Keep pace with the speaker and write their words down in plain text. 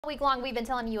Week long, we've been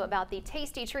telling you about the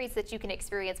tasty treats that you can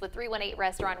experience with 318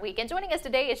 Restaurant Week. And joining us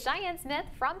today is Cheyenne Smith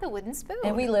from the Wooden Spoon.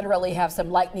 And we literally have some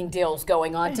lightning deals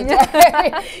going on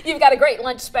today. You've got a great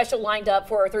lunch special lined up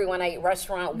for 318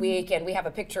 Restaurant Week, and we have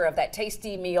a picture of that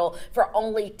tasty meal for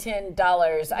only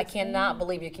 $10. I cannot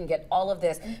believe you can get all of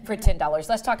this for $10.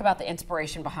 Let's talk about the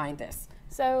inspiration behind this.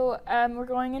 So we're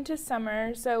going into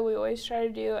summer, so we always try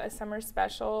to do a summer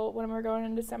special when we're going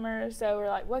into summer. So we're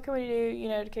like, what can we do,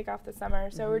 to kick off the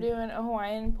summer? So we're doing a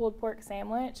Hawaiian pulled pork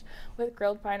sandwich with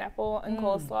grilled pineapple and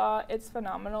coleslaw. It's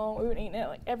phenomenal. We've been eating it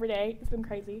like every day. It's been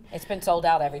crazy. It's been sold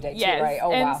out every day too, right?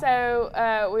 Oh, and wow.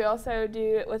 So we also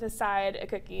do it with a side, a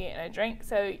cookie, and a drink.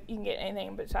 So you can get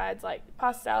anything besides like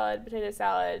pasta salad, potato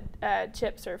salad,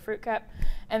 chips, or fruit cup.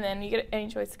 And then you get any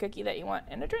choice of cookie that you want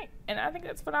and a drink. And I think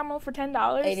that's phenomenal for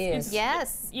 $10. It is.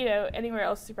 Yes. Anywhere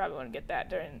else you probably want to get that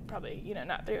during probably,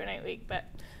 not 318 week. But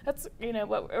that's,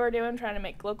 what we're doing, trying to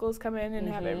make locals come in and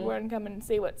have everyone come in and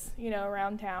see what's,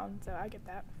 around town. So I get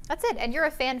that. That's it. And you're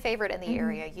a fan favorite in the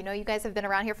area. You guys have been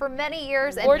around here for many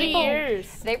years. 40 and people,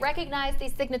 years. They recognize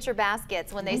these signature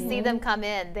baskets. When they see them come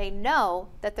in, they know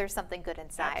that there's something good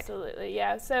inside. Absolutely,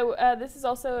 yeah. So this is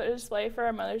also a display for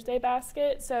our Mother's Day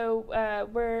basket. So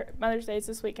Mother's Day is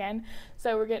this weekend.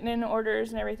 So we're getting in orders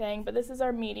and everything. But this is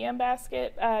our medium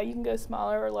basket. You can go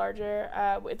smaller or larger.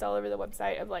 It's all over the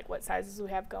website of like what sizes we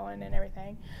have going and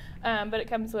everything. But it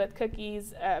comes with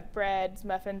cookies, breads,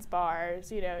 muffins,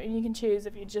 bars, and you can choose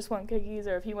if you just want cookies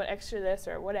or if you want extra this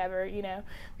or whatever, We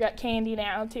got candy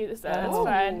now too, so it's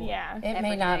fun, yeah. It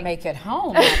may not make it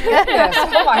home. My goodness.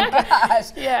 Oh my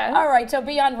gosh. Yeah. All right, so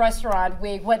beyond Restaurant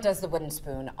Week, what does the Wooden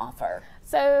Spoon offer?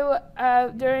 So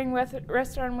during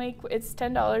Restaurant Week, it's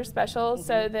 $10 special.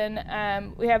 So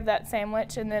then we have that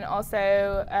sandwich, and then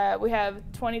also we have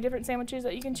 20 different sandwiches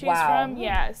that you can choose from.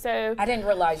 Yeah. So I didn't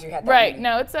realize you had that. Right.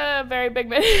 No, it's a very big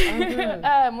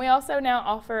menu. We also now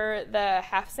offer the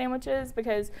half sandwiches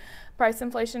because price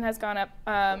inflation has gone up,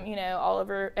 all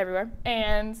over everywhere.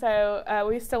 And so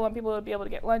we still want people to be able to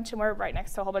get lunch, and we're right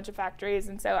next to a whole bunch of factories.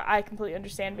 And so I completely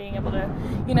understand being able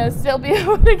to, still be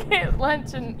able to get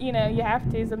lunch, and, you have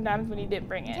to sometimes when you didn't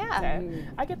bring it. Yeah. So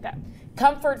I get that.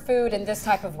 Comfort food in this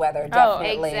type of weather,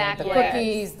 definitely. Exactly. The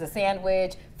cookies, the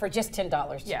sandwich, for just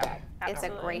 $10 today. Yeah. It's a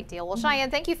great deal. Well,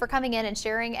 Cheyenne, thank you for coming in and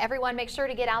sharing. Everyone, make sure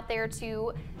to get out there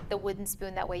to the Wooden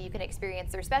Spoon. That way you can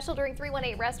experience their special during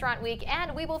 318 Restaurant Week,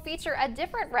 and we will feature a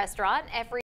different restaurant every